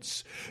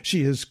spirits.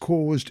 She has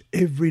caused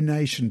every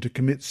nation to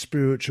commit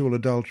spiritual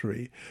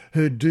adultery.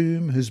 Her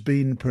doom has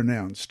been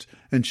pronounced,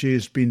 and she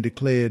has been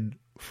declared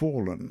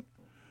fallen.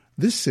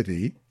 This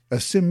city a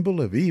symbol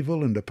of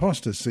evil and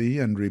apostasy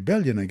and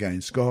rebellion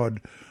against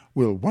God,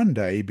 will one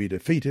day be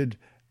defeated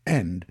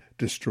and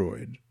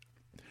destroyed.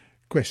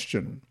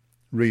 Question.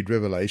 Read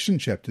Revelation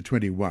chapter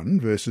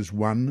 21, verses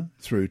 1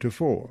 through to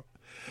 4.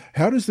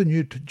 How does the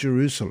New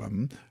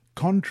Jerusalem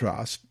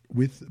contrast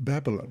with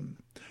Babylon?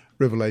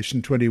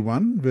 Revelation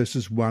 21,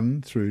 verses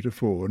 1 through to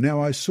 4.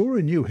 Now I saw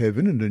a new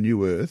heaven and a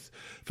new earth,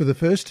 for the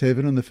first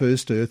heaven and the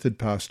first earth had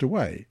passed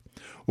away.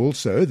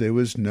 Also there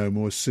was no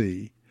more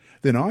sea.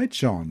 Then I,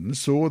 John,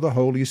 saw the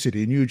holy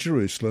city, New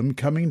Jerusalem,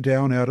 coming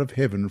down out of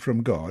heaven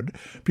from God,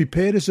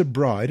 prepared as a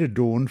bride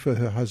adorned for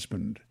her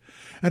husband.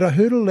 And I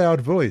heard a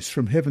loud voice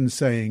from heaven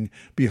saying,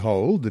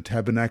 Behold, the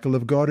tabernacle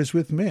of God is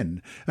with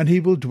men, and he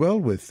will dwell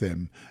with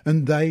them,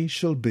 and they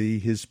shall be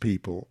his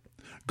people.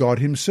 God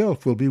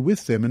himself will be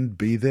with them and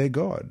be their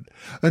God.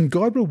 And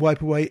God will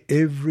wipe away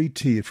every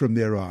tear from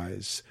their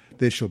eyes.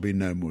 There shall be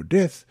no more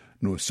death,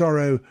 nor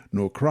sorrow,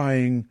 nor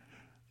crying.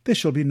 There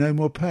shall be no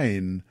more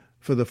pain,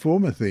 for the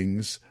former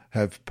things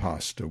have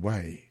passed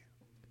away.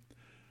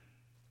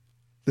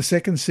 The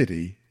second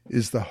city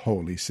is the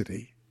holy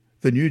city,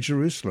 the New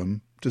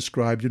Jerusalem,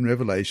 described in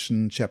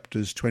Revelation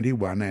chapters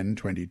 21 and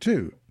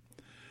 22.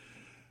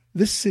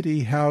 This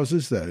city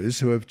houses those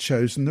who have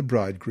chosen the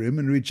bridegroom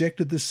and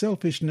rejected the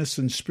selfishness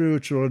and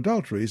spiritual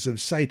adulteries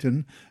of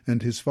Satan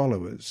and his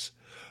followers.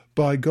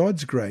 By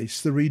God's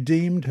grace, the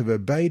redeemed have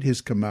obeyed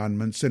his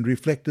commandments and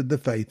reflected the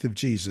faith of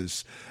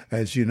Jesus,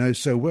 as you know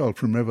so well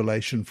from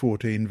Revelation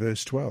 14,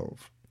 verse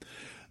 12.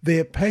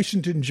 Their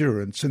patient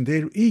endurance and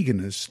their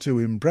eagerness to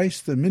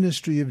embrace the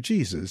ministry of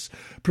Jesus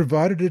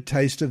provided a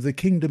taste of the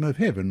kingdom of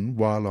heaven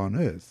while on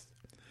earth.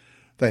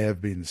 They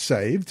have been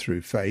saved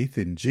through faith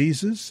in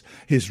Jesus.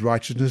 His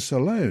righteousness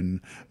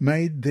alone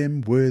made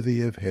them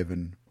worthy of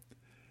heaven.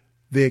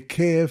 Their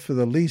care for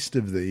the least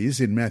of these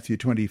in Matthew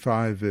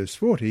 25, verse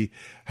 40,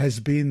 has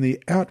been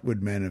the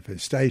outward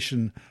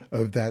manifestation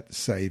of that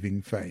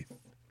saving faith.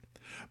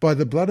 By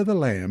the blood of the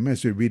Lamb,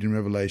 as we read in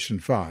Revelation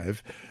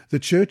 5, the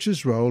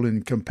Church's role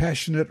in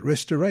compassionate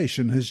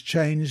restoration has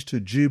changed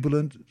to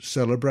jubilant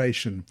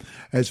celebration,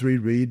 as we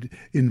read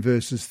in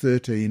verses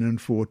 13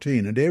 and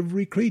 14. And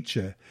every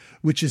creature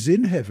which is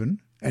in heaven,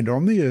 and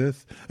on the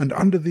earth, and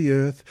under the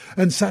earth,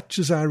 and such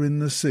as are in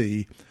the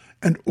sea,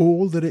 and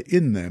all that are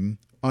in them,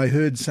 I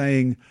heard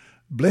saying,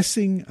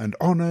 Blessing and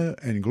honour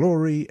and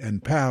glory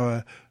and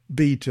power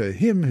be to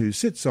him who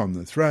sits on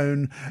the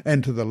throne,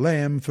 and to the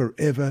Lamb for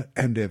ever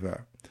and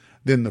ever.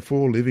 Then the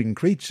 4 living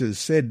creatures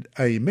said,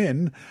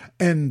 Amen,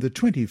 and the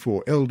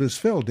 24 elders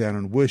fell down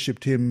and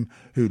worshipped him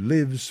who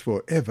lives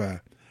for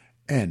ever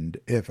and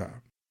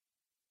ever.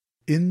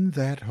 In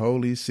that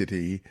holy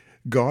city,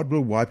 God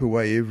will wipe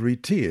away every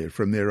tear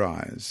from their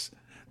eyes.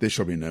 There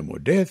shall be no more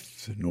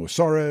death, nor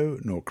sorrow,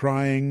 nor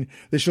crying.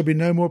 There shall be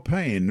no more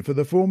pain, for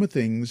the former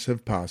things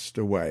have passed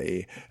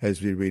away,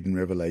 as we read in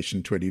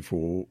Revelation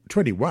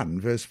 21,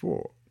 verse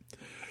 4.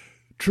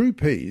 True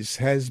peace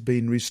has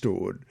been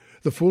restored.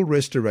 The full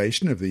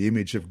restoration of the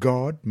image of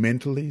God,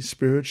 mentally,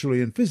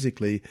 spiritually, and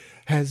physically,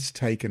 has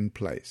taken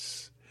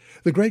place.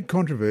 The great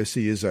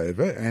controversy is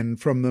over, and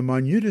from the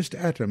minutest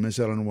atom, as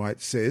Ellen White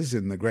says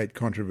in The Great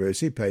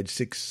Controversy, page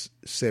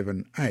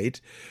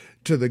 678,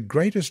 to the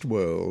greatest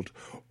world,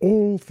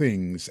 all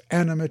things,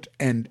 animate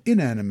and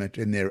inanimate,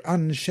 in their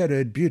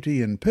unshadowed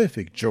beauty and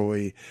perfect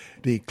joy,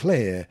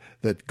 declare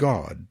that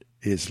God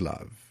is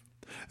love.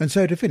 And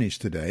so to finish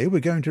today, we're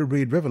going to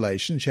read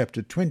Revelation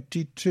chapter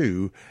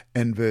 22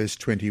 and verse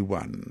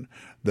 21.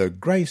 The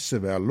grace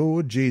of our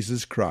Lord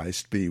Jesus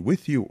Christ be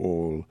with you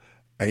all.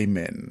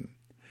 Amen.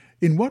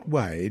 In what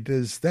way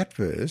does that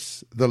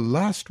verse, the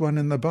last one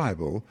in the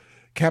Bible,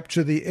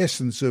 capture the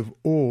essence of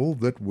all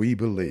that we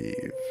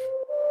believe?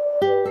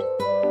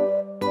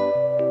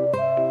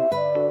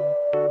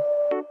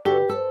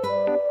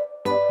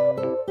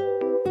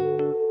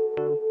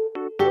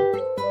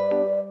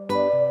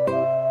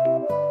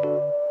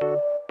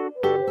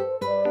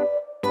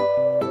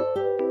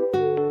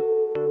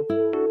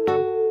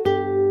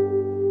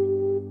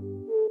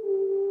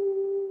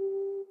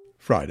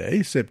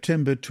 Friday,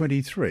 September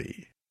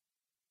 23.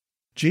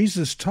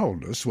 Jesus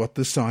told us what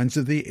the signs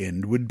of the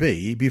end would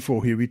be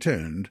before he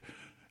returned,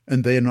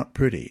 and they are not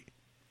pretty.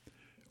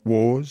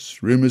 Wars,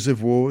 rumours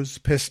of wars,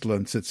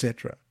 pestilence,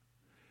 etc.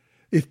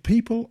 If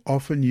people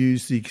often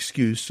use the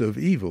excuse of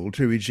evil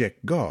to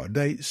reject God,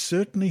 they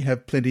certainly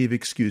have plenty of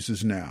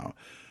excuses now,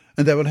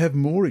 and they will have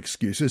more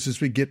excuses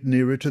as we get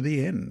nearer to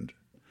the end.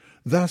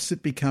 Thus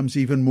it becomes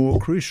even more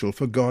crucial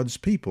for God's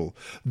people,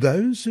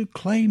 those who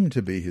claim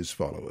to be his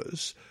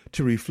followers,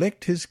 to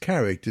reflect his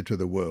character to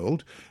the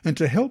world and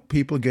to help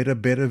people get a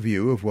better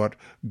view of what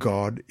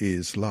God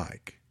is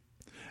like.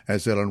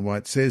 As Ellen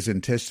White says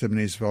in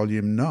Testimonies,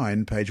 Volume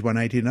 9, page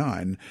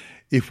 189,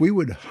 if we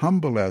would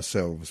humble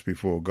ourselves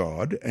before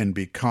God and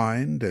be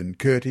kind and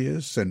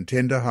courteous and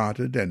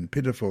tender-hearted and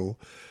pitiful,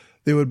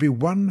 there would be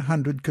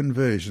 100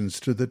 conversions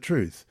to the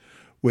truth,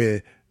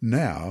 where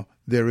now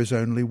there is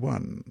only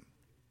one.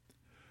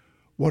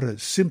 What a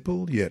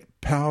simple yet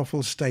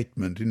powerful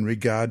statement in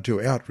regard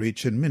to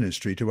outreach and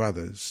ministry to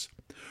others.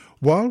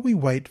 While we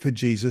wait for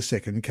Jesus'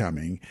 second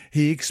coming,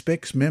 he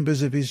expects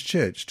members of his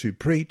church to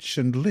preach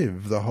and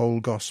live the whole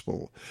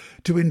gospel,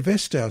 to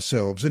invest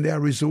ourselves and our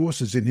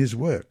resources in his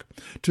work,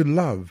 to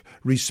love,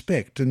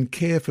 respect and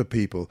care for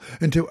people,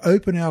 and to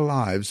open our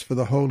lives for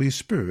the Holy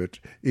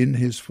Spirit in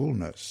his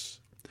fullness.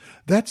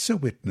 That's a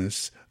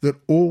witness that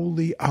all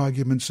the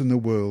arguments in the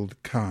world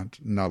can't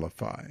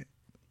nullify.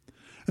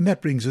 And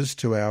that brings us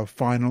to our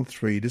final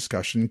 3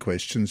 discussion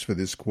questions for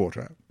this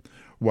quarter.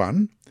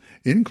 1.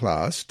 In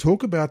class,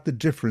 talk about the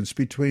difference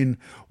between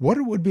what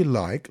it would be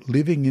like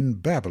living in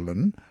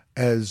Babylon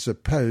as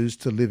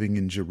opposed to living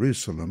in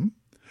Jerusalem.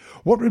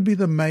 What would be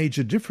the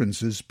major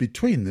differences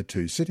between the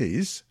 2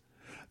 cities?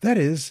 That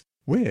is,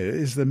 where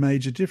is the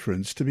major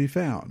difference to be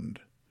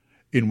found?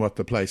 In what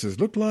the places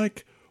look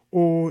like,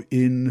 or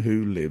in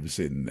who lives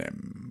in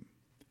them?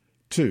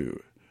 2.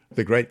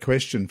 The great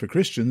question for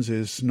Christians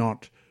is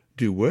not,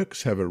 do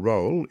works have a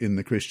role in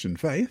the Christian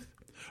faith?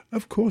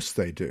 Of course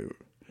they do.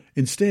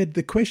 Instead,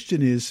 the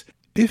question is,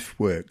 if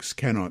works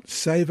cannot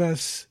save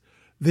us,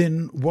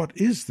 then what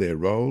is their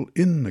role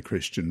in the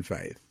Christian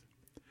faith?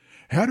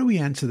 How do we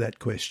answer that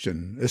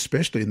question,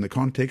 especially in the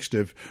context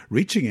of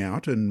reaching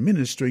out and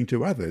ministering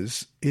to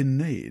others in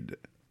need?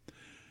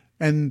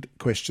 And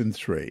question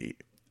 3,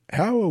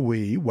 how are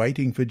we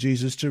waiting for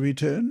Jesus to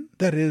return?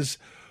 That is,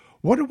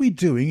 what are we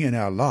doing in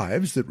our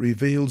lives that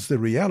reveals the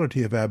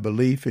reality of our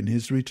belief in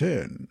his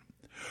return?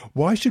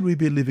 Why should we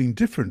be living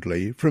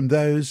differently from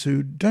those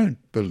who don't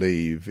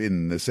believe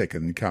in the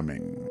second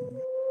coming?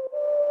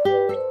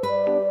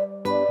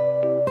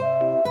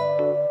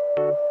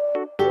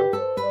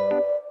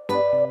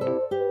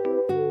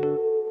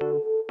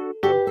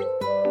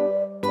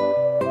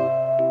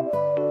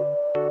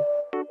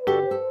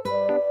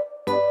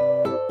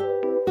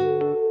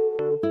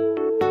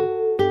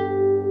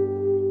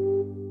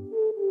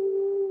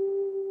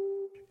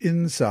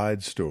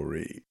 Inside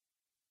Story.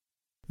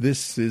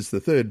 This is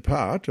the 3rd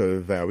part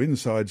of our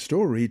Inside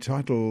Story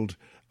titled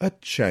A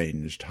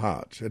Changed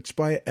Heart. It's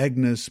by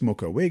Agnes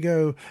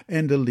Mukwege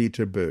and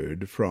Alita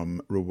Bird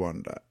from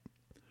Rwanda.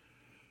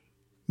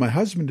 My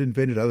husband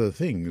invented other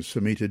things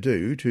for me to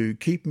do to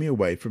keep me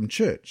away from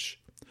church.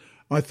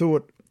 I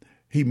thought,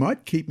 he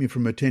might keep me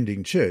from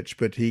attending church,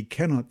 but he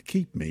cannot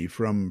keep me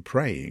from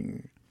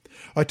praying.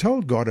 I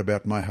told God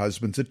about my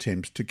husband's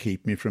attempts to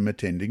keep me from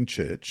attending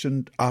church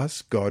and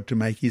asked God to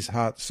make his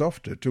heart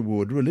softer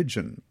toward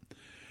religion.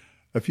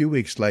 A few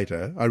weeks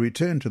later, I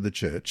returned to the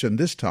church, and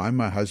this time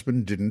my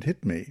husband didn't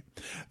hit me.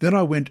 Then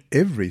I went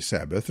every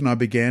Sabbath, and I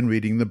began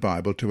reading the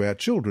Bible to our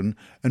children,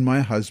 and my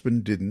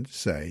husband didn't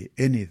say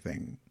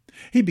anything.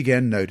 He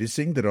began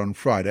noticing that on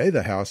Friday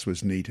the house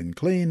was neat and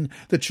clean,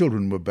 the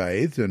children were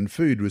bathed, and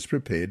food was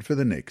prepared for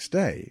the next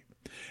day.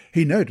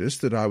 He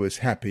noticed that I was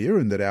happier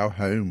and that our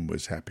home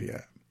was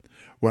happier.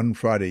 One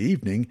Friday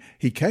evening,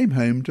 he came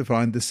home to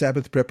find the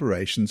Sabbath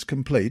preparations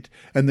complete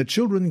and the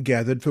children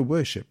gathered for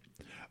worship.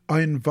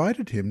 I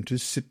invited him to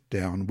sit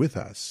down with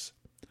us.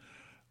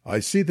 "I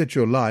see that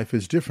your life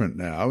is different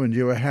now and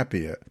you are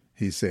happier,"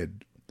 he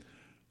said.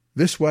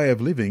 "This way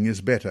of living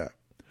is better."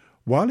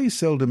 While he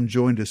seldom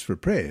joined us for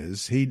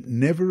prayers, he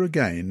never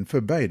again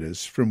forbade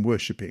us from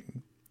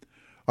worshipping.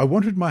 I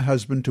wanted my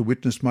husband to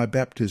witness my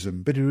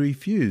baptism, but he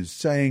refused,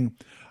 saying,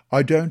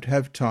 "I don't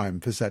have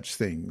time for such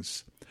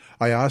things."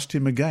 I asked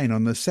him again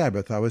on the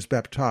Sabbath I was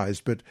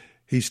baptized, but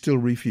he still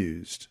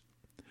refused.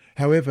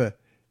 However,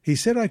 he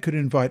said I could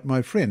invite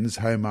my friends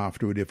home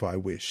afterward if I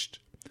wished.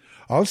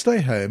 "I'll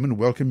stay home and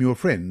welcome your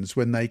friends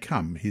when they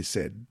come," he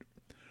said.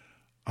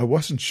 I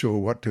wasn't sure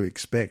what to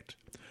expect,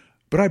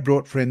 but I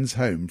brought friends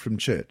home from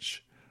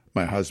church.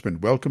 My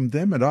husband welcomed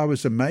them, and I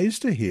was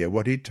amazed to hear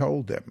what he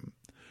told them.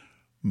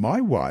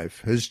 "My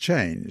wife has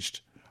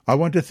changed. I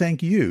want to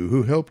thank you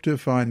who helped her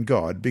find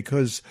God,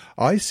 because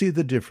I see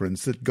the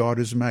difference that God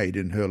has made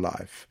in her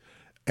life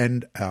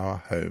and our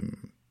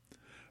home."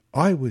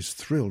 I was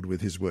thrilled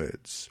with his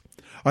words.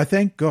 I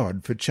thank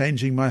God for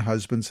changing my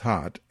husband's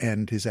heart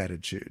and his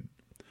attitude.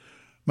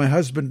 My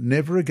husband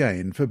never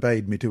again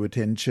forbade me to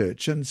attend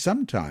church, and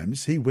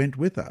sometimes he went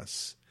with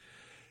us.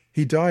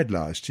 He died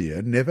last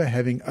year, never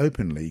having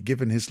openly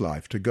given his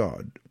life to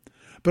God.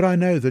 But I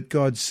know that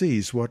God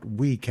sees what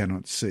we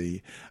cannot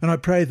see, and I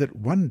pray that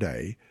one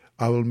day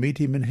I will meet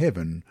him in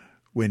heaven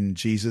when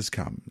Jesus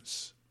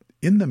comes.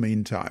 In the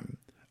meantime,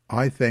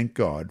 I thank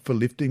God for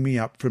lifting me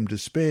up from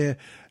despair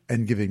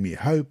and giving me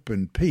hope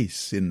and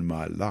peace in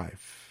my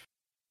life.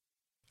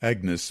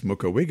 Agnes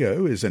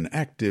Mukwege is an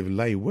active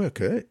lay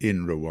worker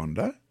in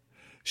Rwanda.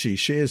 She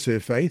shares her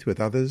faith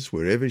with others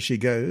wherever she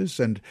goes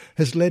and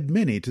has led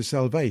many to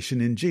salvation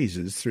in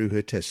Jesus through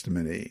her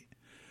testimony.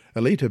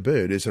 Alita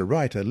Bird is a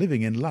writer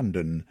living in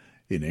London,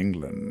 in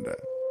England.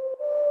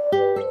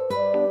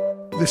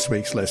 This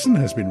week's lesson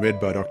has been read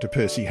by Dr.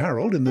 Percy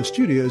Harold in the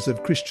studios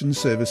of Christian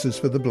Services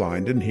for the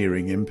Blind and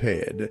Hearing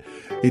Impaired.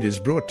 It is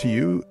brought to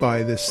you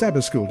by the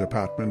Sabbath School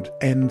Department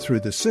and through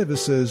the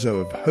services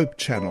of Hope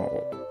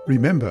Channel.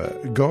 Remember,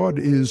 God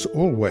is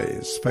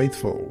always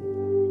faithful.